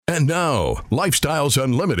And now, Lifestyles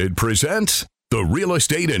Unlimited presents the Real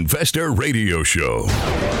Estate Investor Radio Show.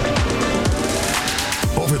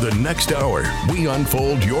 Over the next hour, we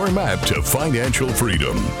unfold your map to financial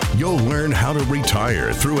freedom. You'll learn how to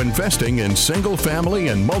retire through investing in single-family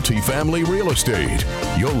and multifamily real estate.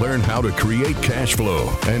 You'll learn how to create cash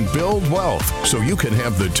flow and build wealth so you can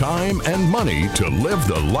have the time and money to live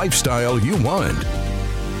the lifestyle you want.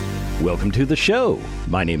 Welcome to the show.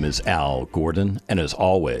 My name is Al Gordon, and as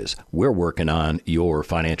always, we're working on your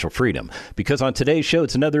financial freedom. Because on today's show,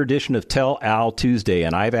 it's another edition of Tell Al Tuesday,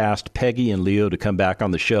 and I've asked Peggy and Leo to come back on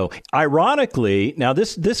the show. Ironically, now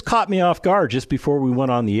this caught me off guard just before we went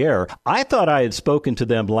on the air. I thought I had spoken to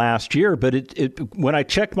them last year, but when I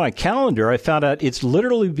checked my calendar, I found out it's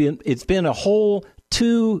been a whole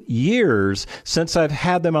 2 years since I've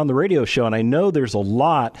had them on the radio show, and I know there's a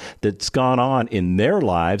lot that's gone on in their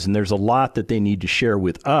lives, and there's a lot that they need to share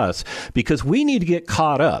with us because we need to get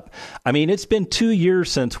caught up. I mean, it's been 2 years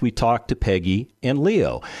since we talked to Peggy and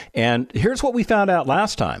Leo, and here's what we found out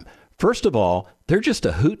last time. First of all, they're just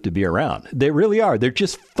a hoot to be around. They really are. They're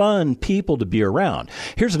just fun people to be around.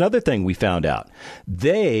 Here's another thing we found out.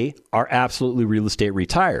 They are absolutely real estate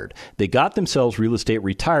retired. They got themselves real estate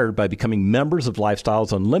retired by becoming members of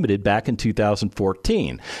Lifestyles Unlimited back in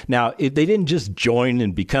 2014. Now, they didn't just join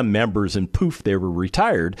and become members and poof, they were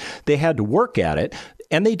retired. They had to work at it.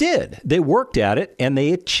 And they did. They worked at it, and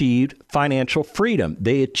they achieved financial freedom.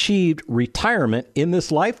 They achieved retirement in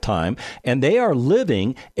this lifetime, and they are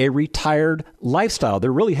living a retired lifestyle.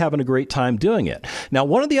 They're really having a great time doing it. Now,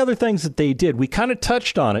 one of the other things that they did, we kind of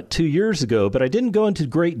touched on it 2 years ago, but I didn't go into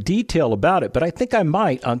great detail about it, but I think I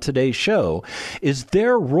might on today's show, is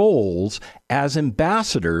their roles as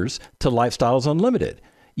ambassadors to Lifestyles Unlimited.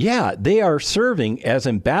 Yeah, they are serving as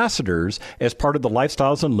ambassadors as part of the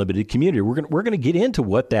Lifestyles Unlimited community. We're going to get into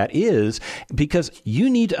what that is because you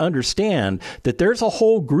need to understand that there's a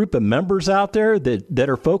whole group of members out there that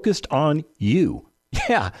are focused on you.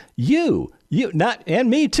 Yeah, you not, and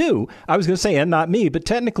me too. I was going to say, and not me, but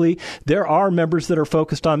technically there are members that are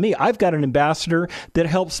focused on me. I've got an ambassador that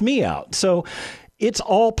helps me out. So it's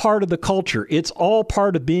all part of the culture. It's all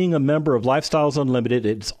part of being a member of Lifestyles Unlimited.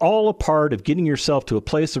 It's all a part of getting yourself to a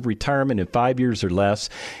place of retirement in 5 years or less.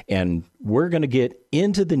 And we're going to get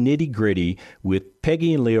into the nitty gritty with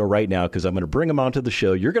Peggy and Leo right now because I'm going to bring them onto the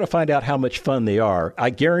show. You're going to find out how much fun they are.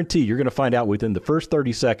 I guarantee you're going to find out within the first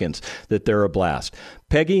 30 seconds that they're a blast.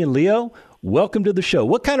 Peggy and Leo, welcome to the show.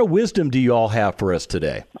 What kind of wisdom do you all have for us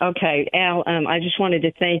today? Okay, Al, I just wanted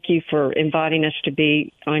to thank you for inviting us to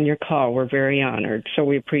be on your call. We're very honored, so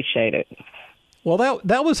we appreciate it. Well,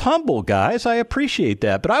 that was humble, guys. I appreciate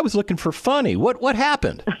that, but I was looking for funny. What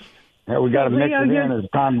happened? Yeah, we got to mix it in as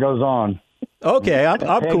time goes on. Okay, I'm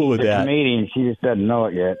cool with that. Meeting, she just doesn't know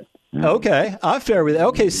it yet. Okay, I'm fair with that.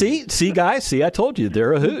 Okay, see, guys, I told you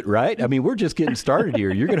they're a hoot, right? I mean, we're just getting started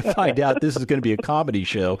here. You're going to find out this is going to be a comedy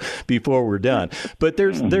show before we're done. But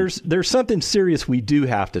there's something serious we do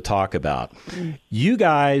have to talk about. You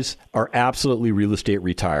guys are absolutely real estate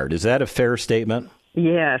retired. Is that a fair statement?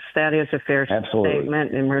 Yes, that is a fair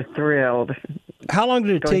statement, and we're thrilled. How long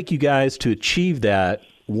did it take you guys to achieve that?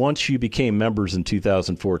 Once you became members in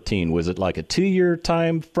 2014, was it like a 2-year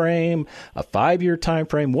time frame, a 5-year time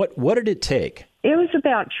frame? What did it take? It was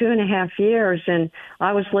about 2.5 years, and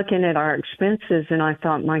I was looking at our expenses, and I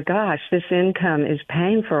thought, my gosh, this income is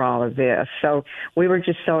paying for all of this. So we were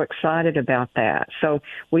just so excited about that. So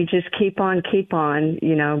we just keep on,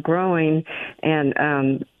 growing,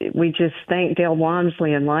 and we just thank Dale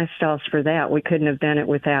Walmsley and Lifestyles for that. We couldn't have done it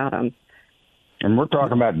without them. And we're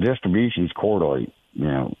talking about distributions quarterly.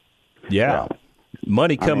 Yeah.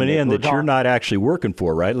 Money coming in that you're not actually working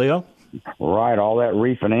for, right, Leo? Right. All that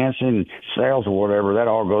refinancing, sales or whatever, that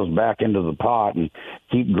all goes back into the pot and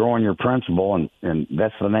keep growing your principal. And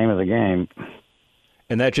that's the name of the game.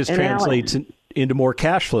 And that just translates into more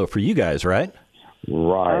cash flow for you guys, right?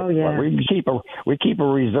 Right. Oh, yeah. We keep a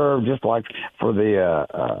reserve just like for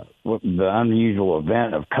the unusual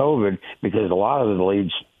event of COVID because a lot of the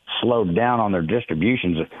leads slowed down on their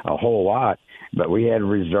distributions a whole lot. But we had a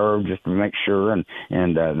reserve just to make sure, and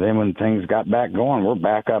then when things got back going, we're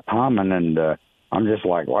back up humming, and I'm just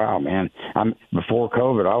like, wow, man. Before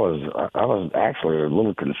COVID, I was actually a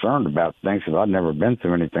little concerned about things because I'd never been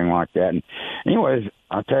through anything like that. And anyways,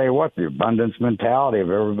 I'll tell you what, the abundance mentality of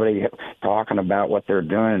everybody talking about what they're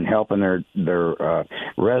doing and helping their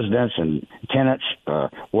residents and tenants,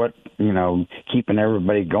 keeping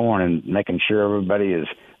everybody going and making sure everybody is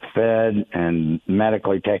fed and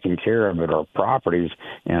medically taken care of at our properties.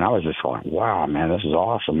 And I was just like, wow, man, this is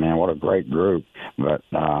awesome, man. What a great group. But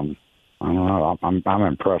I don't know. I'm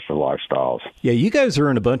impressed with Lifestyles. Yeah, you guys are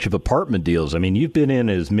in a bunch of apartment deals. I mean, you've been in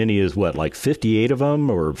as many as what, like 58 of them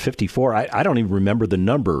or 54? I don't even remember the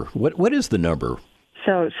number. What is the number?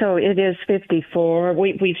 So it is 54.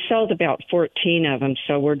 We've sold about 14 of them,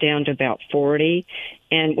 so we're down to about 40.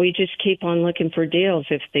 And we just keep on looking for deals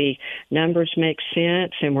if the numbers make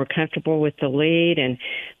sense and we're comfortable with the lead. And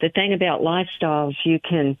the thing about Lifestyles, you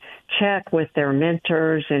can check with their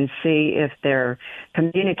mentors and see if they're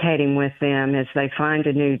communicating with them as they find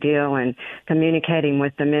a new deal and communicating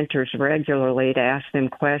with the mentors regularly to ask them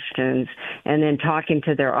questions, and then talking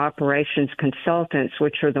to their operations consultants,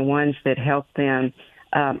 which are the ones that help them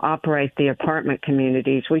operate the apartment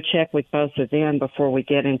communities. We check with both of them before we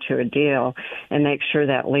get into a deal and make sure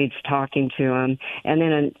that lead's talking to them. And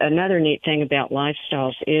then another neat thing about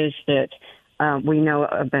Lifestyles is that we know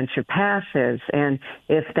a bunch of passives, and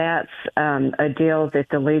if that's a deal that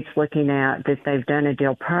the lead's looking at, that they've done a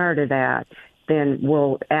deal prior to that, then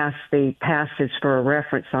we'll ask the passives for a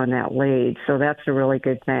reference on that lead. So that's a really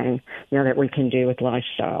good thing, that we can do with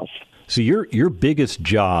Lifestyles. So your biggest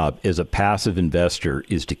job as a passive investor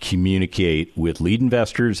is to communicate with lead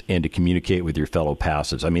investors and to communicate with your fellow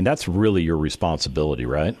passives. I mean, that's really your responsibility,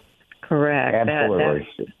 right? Correct. Absolutely.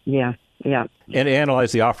 Yeah. And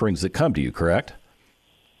analyze the offerings that come to you, correct?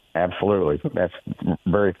 Absolutely. That's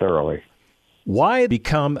very thoroughly. Why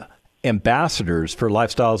become ambassadors for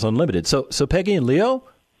Lifestyles Unlimited? So Peggy and Leo,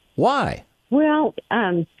 why? Well,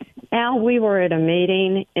 Al, we were at a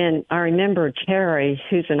meeting, and I remember Terry,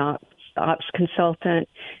 who's an ops consultant,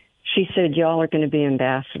 she said, y'all are going to be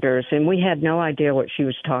ambassadors. And we had no idea what she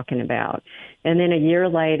was talking about. And then a year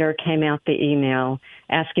later came out the email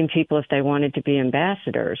asking people if they wanted to be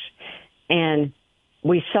ambassadors. And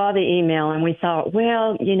we saw the email and we thought,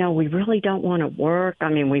 well, we really don't want to work. I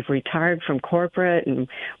mean, we've retired from corporate and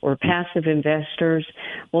we're passive investors.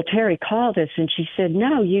 Well, Terry called us and she said,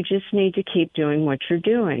 no, you just need to keep doing what you're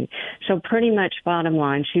doing. So pretty much bottom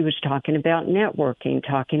line, she was talking about networking,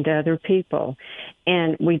 talking to other people.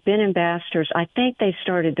 And we've been ambassadors. I think they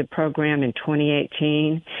started the program in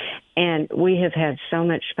 2018. And we have had so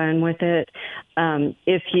much fun with it.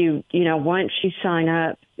 If once you sign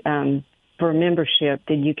up, for membership,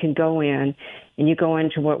 then you can go in and you go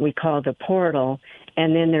into what we call the portal,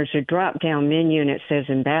 and then there's a drop-down menu and it says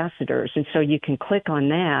ambassadors. And so you can click on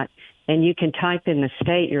that and you can type in the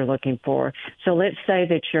state you're looking for. So let's say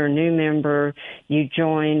that you're a new member, you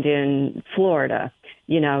joined in Florida,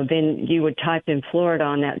 then you would type in Florida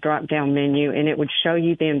on that drop-down menu and it would show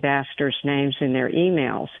you the ambassadors' names and their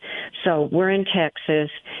emails. So we're in Texas,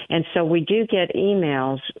 and so we do get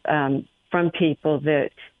emails from people that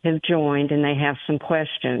have joined and they have some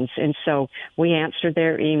questions. And so we answer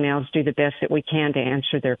their emails, do the best that we can to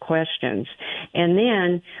answer their questions. And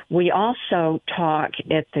then we also talk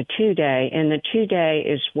at the 2-day, and the 2-day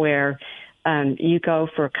is where you go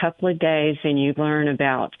for a couple of days and you learn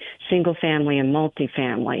about single family and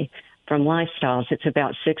multifamily from Lifestyles. It's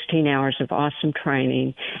about 16 hours of awesome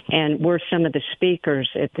training, and we're some of the speakers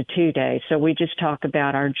at the 2-day. So we just talk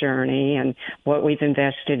about our journey and what we've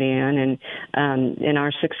invested in, and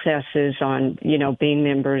our successes on, being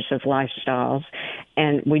members of Lifestyles.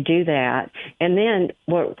 And we do that. And then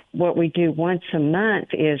what we do once a month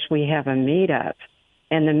is we have a meetup,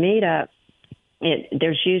 and the meetup,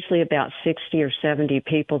 there's usually about 60 or 70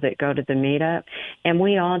 people that go to the meetup, and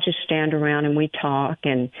we all just stand around and we talk,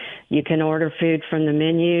 and you can order food from the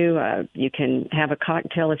menu. You can have a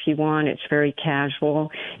cocktail if you want. It's very casual.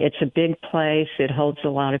 It's a big place. It holds a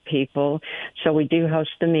lot of people. So we do host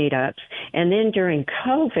the meetups. And then during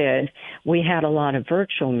COVID, we had a lot of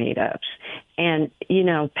virtual meetups. And,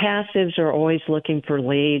 passives are always looking for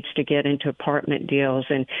leads to get into apartment deals,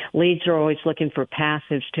 and leads are always looking for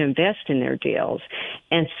passives to invest in their deals.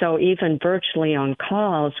 And so even virtually on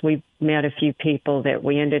calls, we met a few people that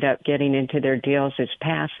we ended up getting into their deals as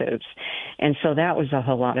passives. And so that was a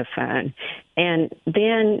whole lot of fun. And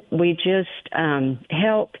then we just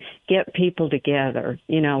help get people together,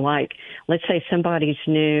 like let's say somebody's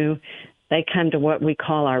new. They come to what we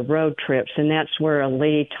call our road trips, and that's where a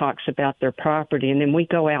lead talks about their property. And then we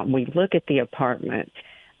go out and we look at the apartment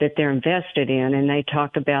that they're invested in, and they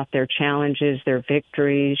talk about their challenges, their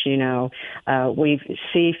victories. We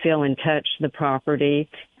see, feel, and touch the property.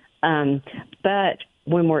 But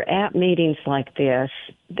when we're at meetings like this,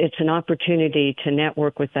 it's an opportunity to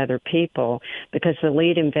network with other people, because the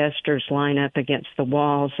lead investors line up against the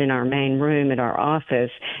walls in our main room at our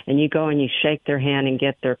office, and you go and you shake their hand and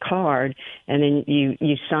get their card, and then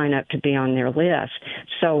you sign up to be on their list.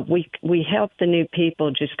 So we help the new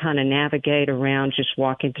people just kind of navigate around, just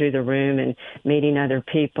walking through the room and meeting other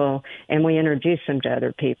people, and we introduce them to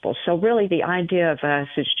other people. So really the idea of us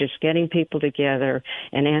is just getting people together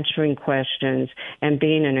and answering questions and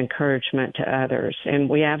being an encouragement to others. And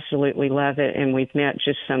we absolutely love it, and we've met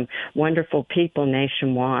just some wonderful people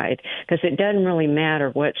nationwide, because it doesn't really matter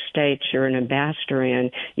what state you're an ambassador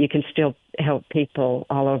in, you can still help people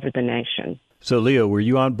all over the nation. So, Leo, were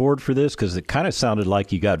you on board for this? Because it kind of sounded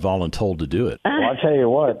like you got voluntold to do it. Well, I'll tell you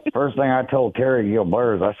what, first thing I told Terry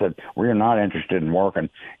Gilbert is I said, we're not interested in working.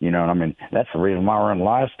 You know, I mean, that's the reason why we're in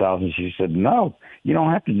Lifestyles. And she said, no, you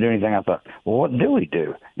don't have to do anything. I thought, well, what do we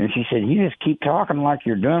do? And she said, you just keep talking like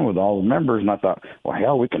you're doing with all the members. And I thought, well,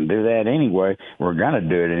 hell, we can do that anyway. We're going to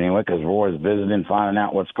do it anyway because we're always visiting, finding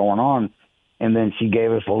out what's going on. And then she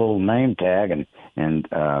gave us a little name tag and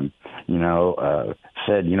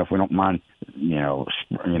said, if we don't mind,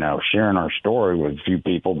 sharing our story with a few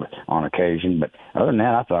people on occasion. But other than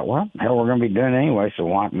that, I thought, well, hell, we're going to be doing it anyway, so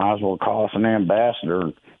might as well call us an ambassador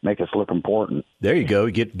and make us look important. There you go.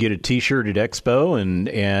 Get a T-shirt at Expo,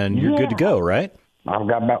 and you're good to go, right? I've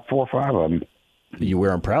got about 4 or 5 of them. You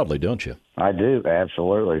wear them proudly, don't you? I do,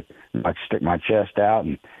 absolutely. I stick my chest out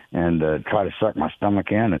and try to suck my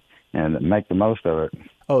stomach in and make the most of it.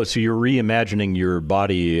 Oh, so you're reimagining your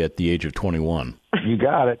body at the age of 21. You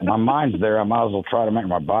got it. My mind's there. I might as well try to make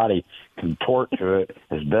my body contort to it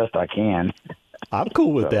as best I can. I'm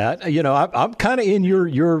cool with that. I'm kind of in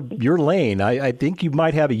your lane. I think you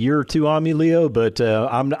might have a year or two on me, Leo, but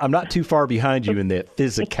I'm not too far behind you in that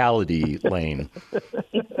physicality lane.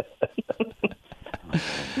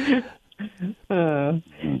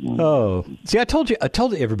 See, I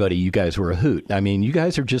told everybody you guys were a hoot. I mean, you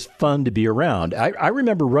guys are just fun to be around. I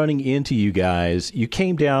remember running into you guys. You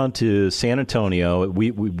came down to San Antonio.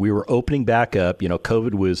 We were opening back up.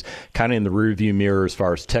 COVID was kind of in the rearview mirror as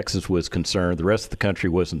far as Texas was concerned. The rest of the country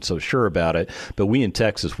wasn't so sure about it, but we in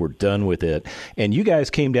Texas were done with it. And you guys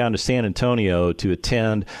came down to San Antonio to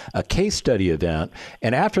attend a case study event.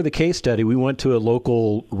 And after the case study, we went to a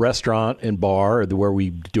local restaurant and bar where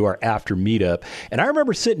we do our after meetup. And I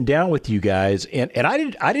remember sitting down with you guys, and I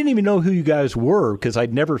didn't even know who you guys were because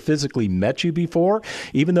I'd never physically met you before,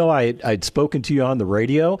 even though I'd spoken to you on the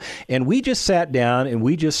radio. And we just sat down and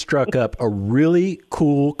we just struck up a really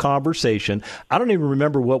cool conversation. I don't even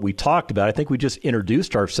remember what we talked about. I think we just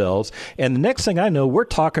introduced ourselves. And the next thing I know, we're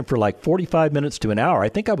talking for like 45 minutes to an hour. I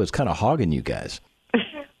think I was kind of hogging you guys.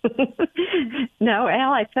 No,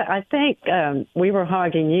 Al, I think we were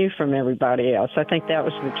hogging you from everybody else. I think that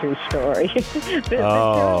was the true story. but they're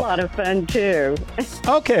a lot of fun, too.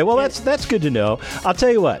 Okay, well, that's good to know. I'll tell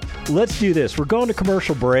you what, let's do this. We're going to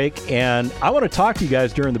commercial break, and I want to talk to you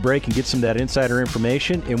guys during the break and get some of that insider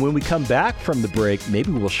information. And when we come back from the break,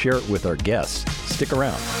 maybe we'll share it with our guests. Stick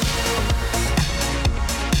around.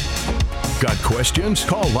 Got questions?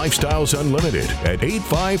 Call Lifestyles Unlimited at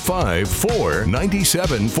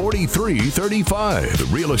 855-497-4335. The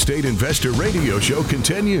Real Estate Investor Radio Show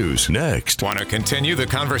continues next. Want to continue the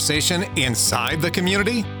conversation inside the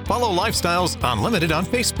community? Follow Lifestyles Unlimited on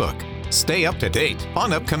Facebook. Stay up to date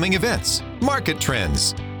on upcoming events, market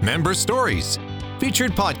trends, member stories,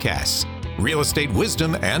 featured podcasts, real estate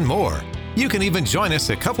wisdom, and more. You can even join us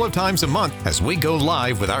a couple of times a month as we go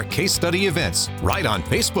live with our case study events right on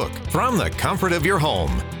Facebook from the comfort of your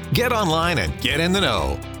home. Get online and get in the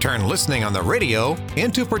know. Turn listening on the radio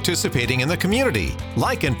into participating in the community.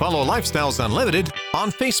 Like and follow Lifestyles Unlimited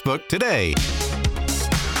on Facebook today.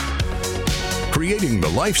 Creating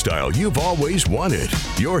the lifestyle you've always wanted.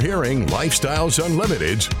 You're hearing Lifestyles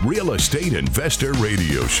Unlimited's Real Estate Investor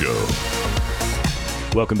Radio Show.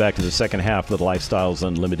 Welcome back to the second half of the Lifestyles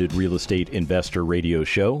Unlimited Real Estate Investor Radio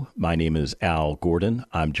Show. My name is Al Gordon.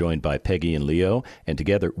 I'm joined by Peggy and Leo, and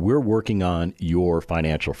together we're working on your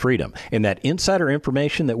financial freedom. And that insider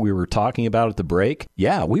information that we were talking about at the break,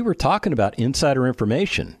 we were talking about insider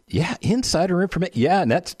information. Yeah, insider information. Yeah,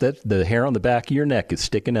 and that's the hair on the back of your neck is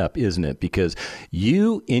sticking up, isn't it? Because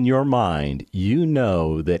you, in your mind, you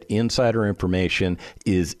know that insider information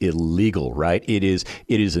is illegal, right? It is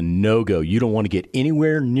a no-go. You don't want to get anywhere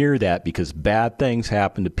near that because bad things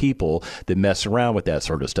happen to people that mess around with that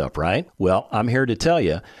sort of stuff, right? Well, I'm here to tell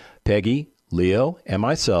you, Peggy, Leo, and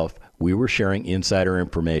myself, we were sharing insider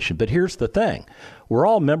information. But here's the thing. We're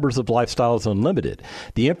all members of Lifestyles Unlimited.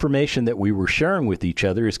 The information that we were sharing with each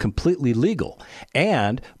other is completely legal.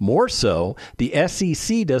 And more so, the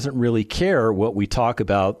SEC doesn't really care what we talk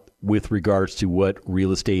about with regards to what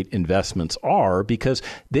real estate investments are, because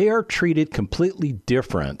they are treated completely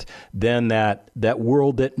different than that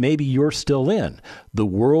world that maybe you're still in, the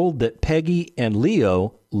world that Peggy and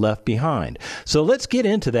Leo left behind. So let's get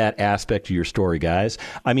into that aspect of your story, guys.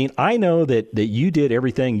 I mean, I know that you did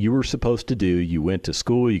everything you were supposed to do. You went to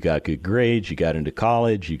school, you got good grades, you got into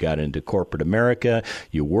college, you got into corporate America,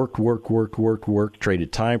 you worked,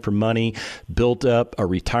 traded time for money, built up a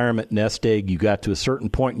retirement nest egg. You got to a certain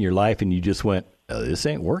point in your life and you just went, oh, this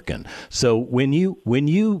ain't working. So when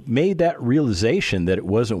you made that realization that it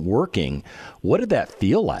wasn't working, what did that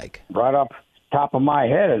feel like? Right up top of my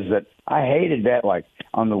head is that I hated that, like,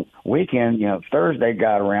 on the weekend, Thursday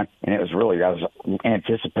got around, and I was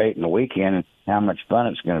anticipating the weekend and how much fun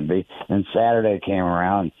it's going to be. And Saturday came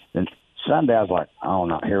around, and Sunday I was like, oh,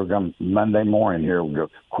 no, here we go. Monday morning, here we go.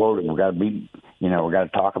 Quoted. We got to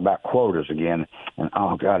talk about quotas again. And,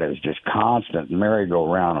 oh, God, it was just constant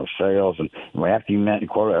merry-go-round of sales. And after you met the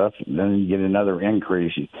quota, then you get another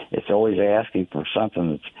increase. It's always asking for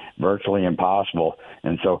something that's virtually impossible.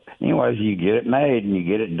 And so, anyways, you get it made and you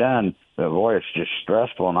get it done. But boy, it's just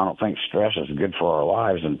stressful, and I don't think stress is good for our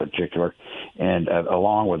lives in particular. And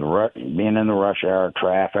along with being in the rush hour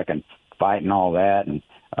traffic and fighting all that, and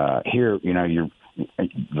here,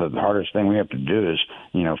 the hardest thing we have to do is,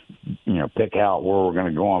 pick out where we're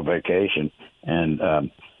going to go on vacation, and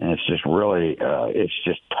it's just really, it's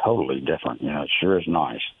just totally different. It sure is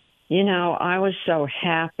nice. I was so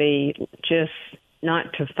happy just not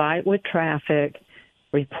to fight with traffic,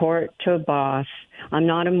 report to a boss. I'm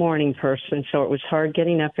not a morning person, so it was hard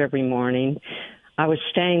getting up every morning. I was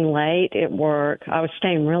staying late at work. I was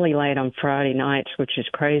staying really late on Friday nights, which is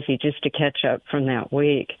crazy, just to catch up from that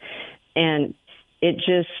week. And it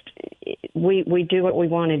just, we do what we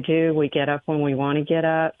want to do. We get up when we want to get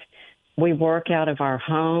up. We work out of our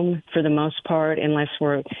home for the most part, unless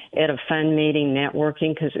we're at a fun meeting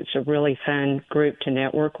networking, because it's a really fun group to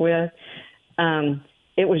network with.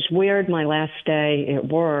 It was weird my last day at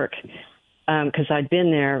work because I'd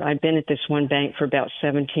been at this one bank for about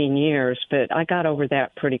 17 years, but I got over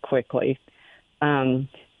that pretty quickly.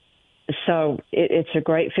 So it's a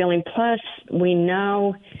great feeling. Plus, we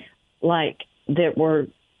know, that we're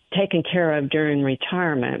taken care of during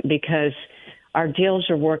retirement because our deals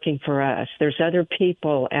are working for us. There's other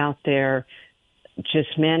people out there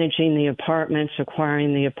just managing the apartments,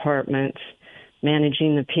 acquiring the apartments,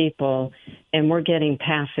 managing the people, and we're getting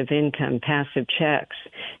passive income, passive checks.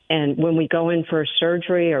 And when we go in for a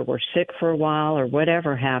surgery or we're sick for a while or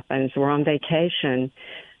whatever happens, we're on vacation,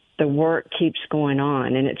 the work keeps going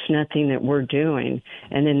on, and it's nothing that we're doing.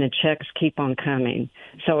 And then the checks keep on coming.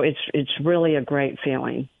 So it's really a great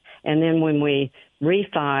feeling. And then when we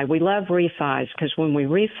refi, we love refis because when we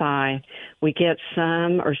refi, we get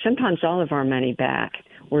some or sometimes all of our money back.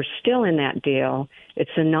 We're still in that deal.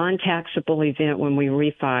 It's a non-taxable event when we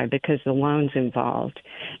refi because the loan's involved.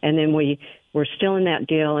 And then we're still in that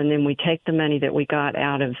deal, and then we take the money that we got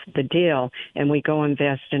out of the deal and we go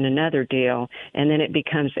invest in another deal, and then it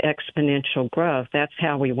becomes exponential growth. That's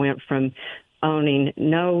how we went from owning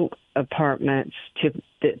no apartments to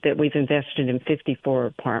that we've invested in 54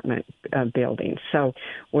 apartment buildings. So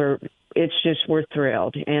we're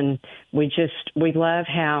thrilled, and we love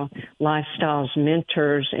how Lifestyles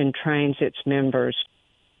mentors and trains its members.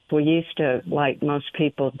 We used to, like most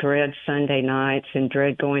people, dread Sunday nights and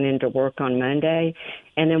dread going into work on Monday,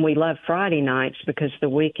 and then we love Friday nights because the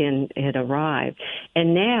weekend had arrived.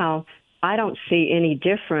 And now I don't see any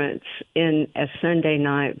difference in a Sunday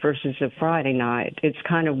night versus a Friday night. It's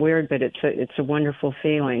kind of weird, but it's a wonderful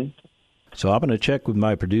feeling. So I'm going to check with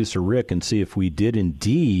my producer, Rick, and see if we did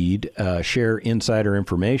indeed share insider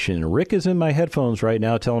information. Rick is in my headphones right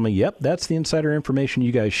now telling me, yep, that's the insider information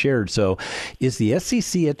you guys shared. So is the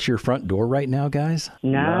SEC at your front door right now, guys?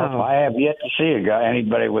 No. I have yet to see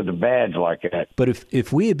anybody with a badge like that. But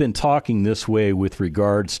if we had been talking this way with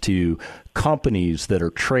regards to companies that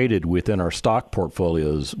are traded within our stock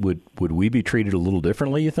portfolios, would we be treated a little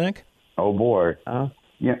differently, you think? Oh, boy. I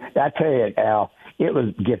tell you, Al, it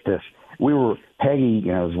was, get this, we were Peggy,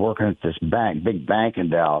 was working at this big bank in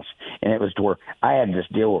Dallas, and it was to where I had this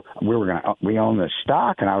deal where we own this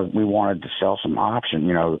stock, and we wanted to sell some option,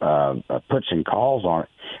 puts and calls on it.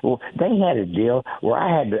 Well, they had a deal where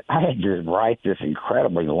I had to write this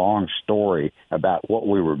incredibly long story about what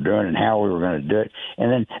we were doing and how we were going to do it,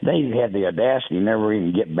 and then they had the audacity to never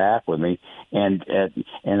even get back with me. And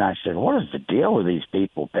I said, "What is the deal with these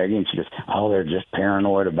people, Peggy?" And she goes, "Oh, they're just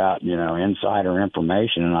paranoid about insider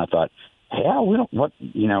information." And I thought, hell, we don't, what,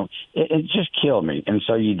 it just killed me. And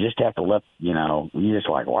so you just have to let, you're just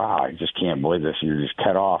like, wow, I just can't believe this. You're just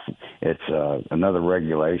cut off. It's another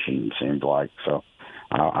regulation, it seems like. So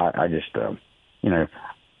I just,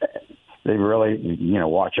 they really,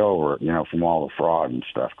 watch over it, from all the fraud and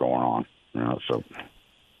stuff going on, so.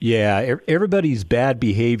 Yeah, everybody's bad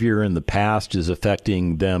behavior in the past is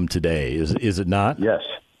affecting them today. Is it not?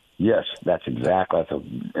 Yes, that's exactly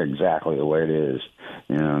the way it is.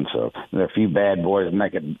 And so there are a few bad boys that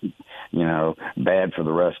make it, bad for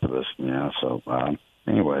the rest of us. So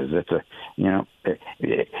anyways,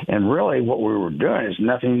 and really what we were doing is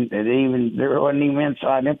nothing. There wasn't even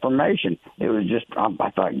inside information. It was just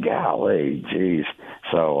I thought, golly, geez.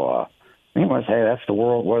 So anyways, hey, that's the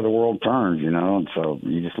world where the world turns, and so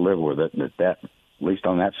you just live with it. That at least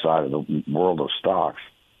on that side of the world of stocks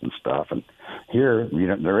and stuff. And here,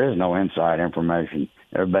 there is no inside information.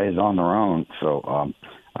 Everybody's on their own. So,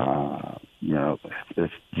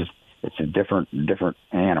 it's a different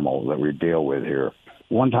animal that we deal with here.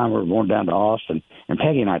 One time we were going down to Austin, and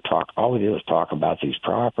Peggy and I talked. All we did was talk about these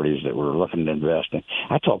properties that we were looking to invest in.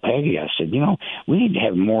 I told Peggy, I said, we need to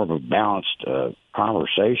have more of a balanced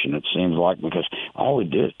conversation, it seems like, because all we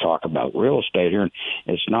did is talk about real estate here, and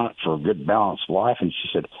it's not for a good balanced life. And she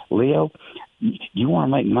said, Leo, do you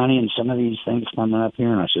want to make money in some of these things coming up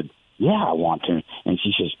here? And I said, yeah, I want to. And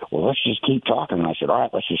she says, well, let's just keep talking. And I said, all right,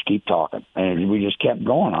 let's just keep talking. And we just kept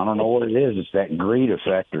going. I don't know what it is. It's that greed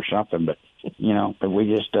effect or something. But, but we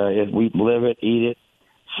just, we live it, eat it,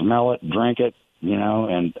 smell it, drink it,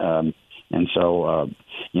 and so,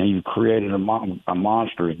 you created a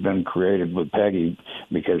monster has been created with Peggy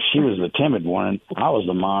because she was the timid one. I was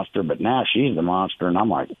the monster, but now she's the monster. And I'm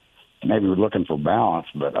like, maybe we're looking for balance,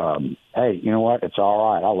 but hey, you know what? It's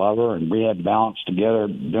all right. I love her, and we had balance together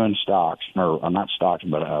doing stocks, or not stocks,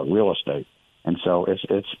 but real estate. And so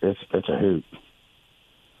it's a hoot.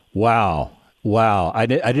 Wow. I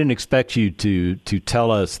didn't expect you to tell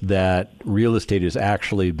us that real estate has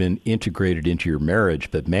actually been integrated into your marriage,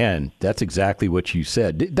 but man, that's exactly what you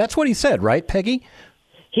said. That's what he said, right, Peggy?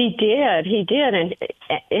 He did, and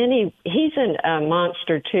he's a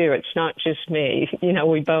monster too. It's not just me,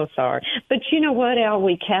 we both are. But you know what, Al?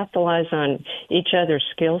 We capitalize on each other's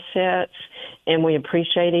skill sets, and we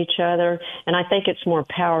appreciate each other. And I think it's more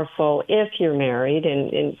powerful if you're married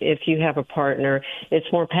and if you have a partner. It's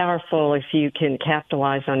more powerful if you can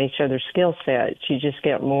capitalize on each other's skill sets. You just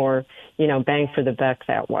get more, bang for the buck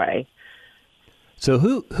that way. So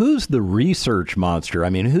who's the research monster?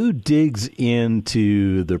 I mean, who digs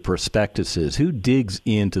into the prospectuses? Who digs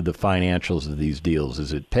into the financials of these deals?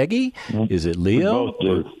 Is it Peggy? Is it Leo? We both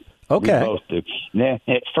do. Okay. We both do. Now,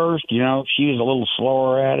 at first, she was a little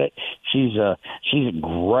slower at it. She's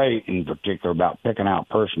great in particular about picking out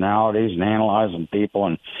personalities and analyzing people,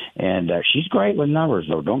 and she's great with numbers,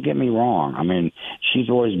 though. Don't get me wrong. I mean, she's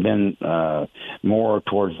always been more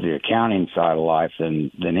towards the accounting side of life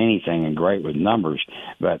than anything, and great with numbers.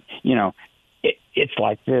 But it's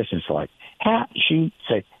like this. It's like, how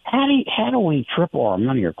do we triple our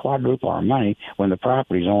money or quadruple our money when the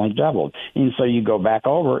property's only doubled? And so you go back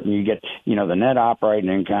over it and you get, the net operating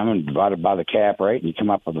income and divided by the cap rate, and you come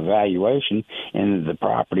up with a valuation, and the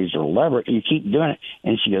properties are levered, and you keep doing it.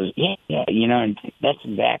 And she goes, yeah, and that's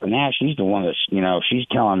exactly, now she's the one that's, she's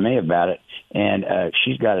telling me about it, and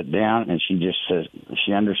she's got it down, and she just says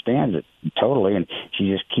she understands it totally, and she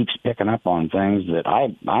just keeps picking up on things that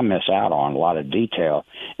I miss out on, a lot of detail,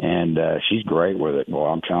 and she's great with it. Boy,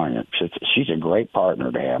 I'm telling you, she's a great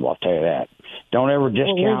partner to have. I'll tell you that. Don't ever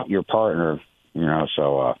discount your partner,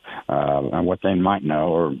 and what they might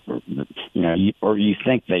know, or you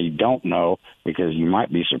think they don't know, because you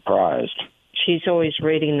might be surprised. She's always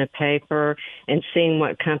reading the paper and seeing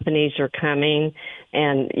what companies are coming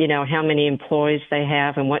and, how many employees they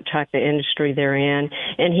have and what type of industry they're in.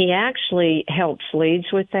 And he actually helps leads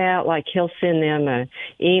with that. Like he'll send them an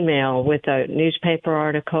email with a newspaper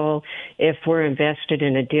article if we're invested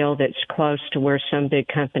in a deal that's close to where some big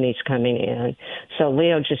company's coming in. So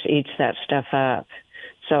Leo just eats that stuff up.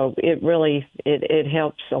 So it really, it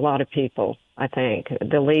helps a lot of people, I think.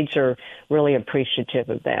 The leads are really appreciative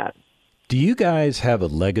of that. Do you guys have a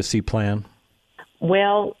legacy plan?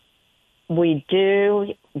 Well, We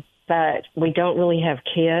do, but we don't really have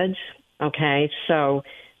kids. Okay, so,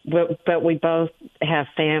 but we both have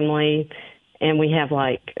family, and we have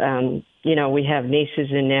we have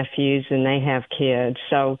nieces and nephews, and they have kids.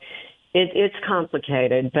 So it's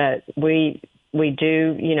complicated, but we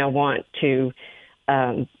do, want to,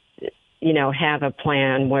 have a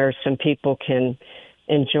plan where some people can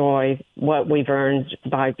enjoy what we've earned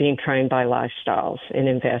by being trained by Lifestyles in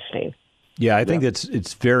investing. Yeah, I think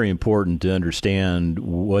it's very important to understand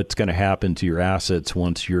what's going to happen to your assets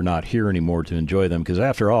once you're not here anymore to enjoy them, because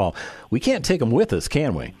after all, we can't take them with us,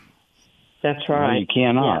 can we? That's right. Well, you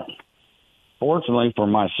cannot. Yeah. Fortunately for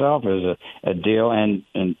myself, is a deal, and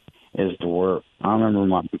is to where I remember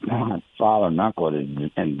my father and uncle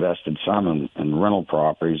had invested some in rental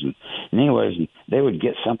properties, and anyways, they would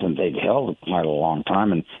get something they'd held quite a long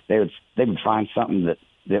time, and they would find something that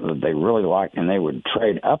they really liked, and they would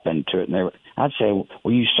trade up into it. And I'd say,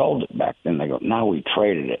 well, you sold it back then. They go, no, we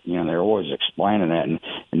traded it. They're always explaining that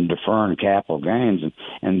and deferring capital gains.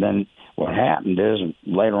 And then what happened is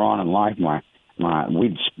later on in life, my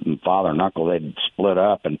father and uncle, they'd split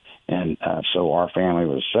up, and so our family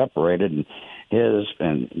was separated,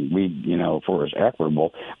 and we, for it was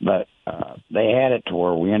equitable, but they had it to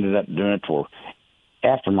where we ended up doing it to where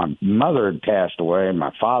after my mother had passed away and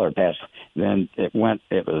my father passed, then it was,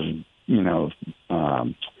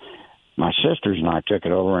 my sisters and I took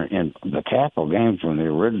it over, and the capital gain from the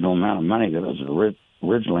original amount of money that was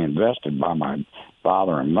originally invested by my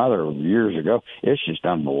father and mother years ago, it's just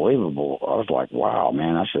unbelievable. I was like, wow,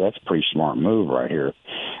 man, I said, that's a pretty smart move right here.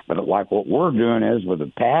 But like what we're doing is with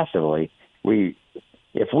it passively, we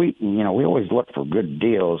always look for good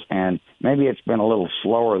deals, and maybe it's been a little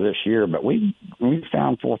slower this year, but we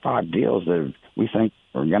found 4 or 5 deals that we think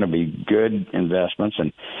are going to be good investments.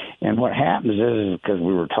 And what happens is because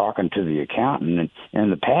we were talking to the accountant, and in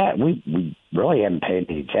the past, we really haven't paid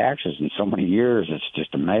any taxes in so many years. It's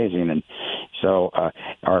just amazing. And so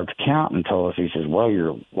our accountant told us, he says, well,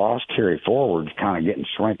 your loss carry forward is kind of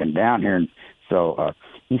shrinking down here. And so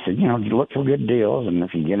he said, you look for good deals, and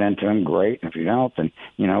if you get into them, great. And if you don't, then,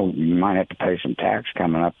 you might have to pay some tax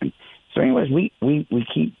coming up. And so anyways, we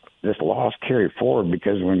keep this loss carry forward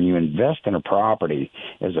because when you invest in a property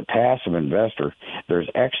as a passive investor, there's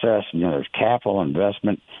excess, there's capital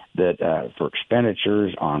investment that for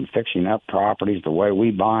expenditures on fixing up properties, the way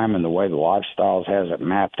we buy them and the way the Lifestyles has it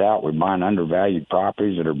mapped out. We're buying undervalued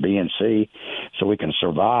properties that are B and C so we can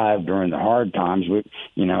survive during the hard times. The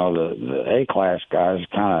A-class guys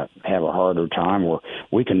kind of have a harder time where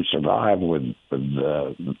we can survive with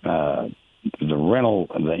the rental,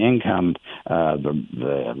 the income,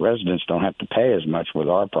 the residents don't have to pay as much with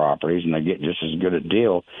our properties, and they get just as good a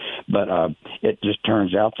deal. But it just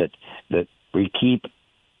turns out that we keep.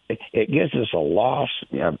 It gives us a loss.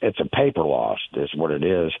 It's a paper loss, is what it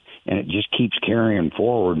is, and it just keeps carrying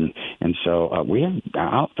forward. And so I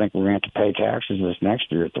don't think we're going to have to pay taxes this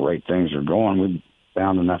next year at the rate things are going. We've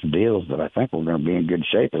found enough deals that I think we're going to be in good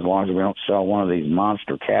shape as long as we don't sell one of these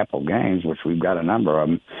monster capital gains, which we've got a number of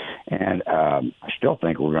them. And I still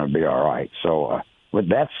think we're going to be all right. So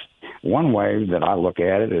that's one way that I look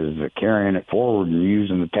at it, is carrying it forward and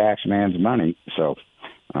using the tax man's money. So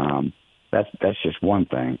that's just one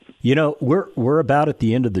thing. We're about at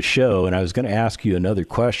the end of the show, and I was going to ask you another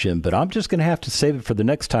question, but I'm just going to have to save it for the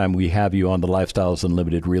next time we have you on the Lifestyles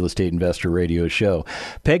Unlimited Real Estate Investor Radio Show.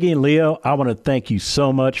 Peggy and Leo, I want to thank you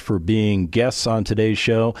so much for being guests on today's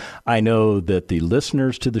show. I know that the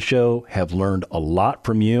listeners to the show have learned a lot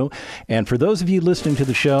from you. And for those of you listening to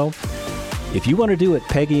the show, if you want to do what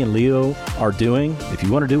Peggy and Leo are doing, if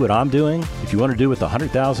you want to do what I'm doing, if you want to do what the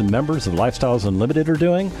 100,000 members of Lifestyles Unlimited are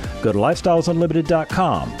doing, go to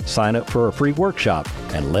lifestylesunlimited.com, sign up for a free workshop,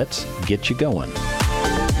 and let's get you going.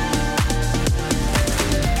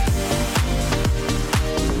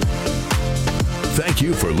 Thank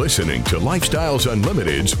you for listening to Lifestyles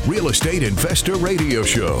Unlimited's Real Estate Investor Radio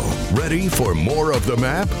Show. Ready for more of the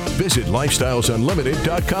map? Visit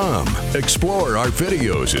lifestylesunlimited.com. Explore our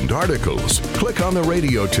videos and articles. Click on the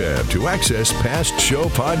radio tab to access past show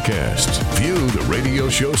podcasts. View the radio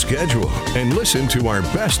show schedule and listen to our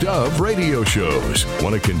best of radio shows.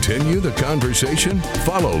 Want to continue the conversation?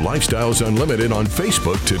 Follow Lifestyles Unlimited on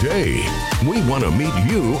Facebook today. We want to meet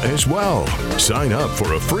you as well. Sign up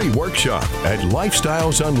for a free workshop at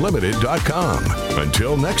lifestylesunlimited.com.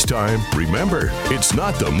 Until next time, remember, it's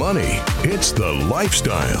not the money, it's the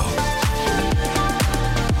lifestyle.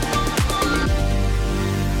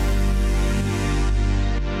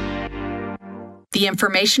 The The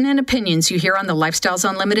information and opinions you hear on the Lifestyles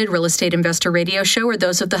Unlimited Real Estate Investor Radio Show are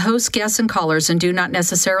those of the hosts, guests, and callers and do not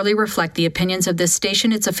necessarily reflect the opinions of this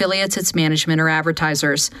station, its affiliates, its management, or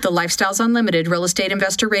advertisers. The Lifestyles Unlimited Real Estate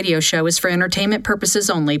Investor Radio Show is for entertainment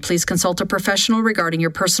purposes only. Please consult a professional regarding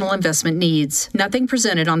your personal investment needs. Nothing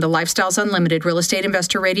presented on the Lifestyles Unlimited Real Estate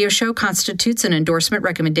Investor Radio Show constitutes an endorsement,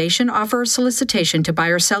 recommendation, offer, or solicitation to buy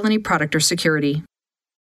or sell any product or security.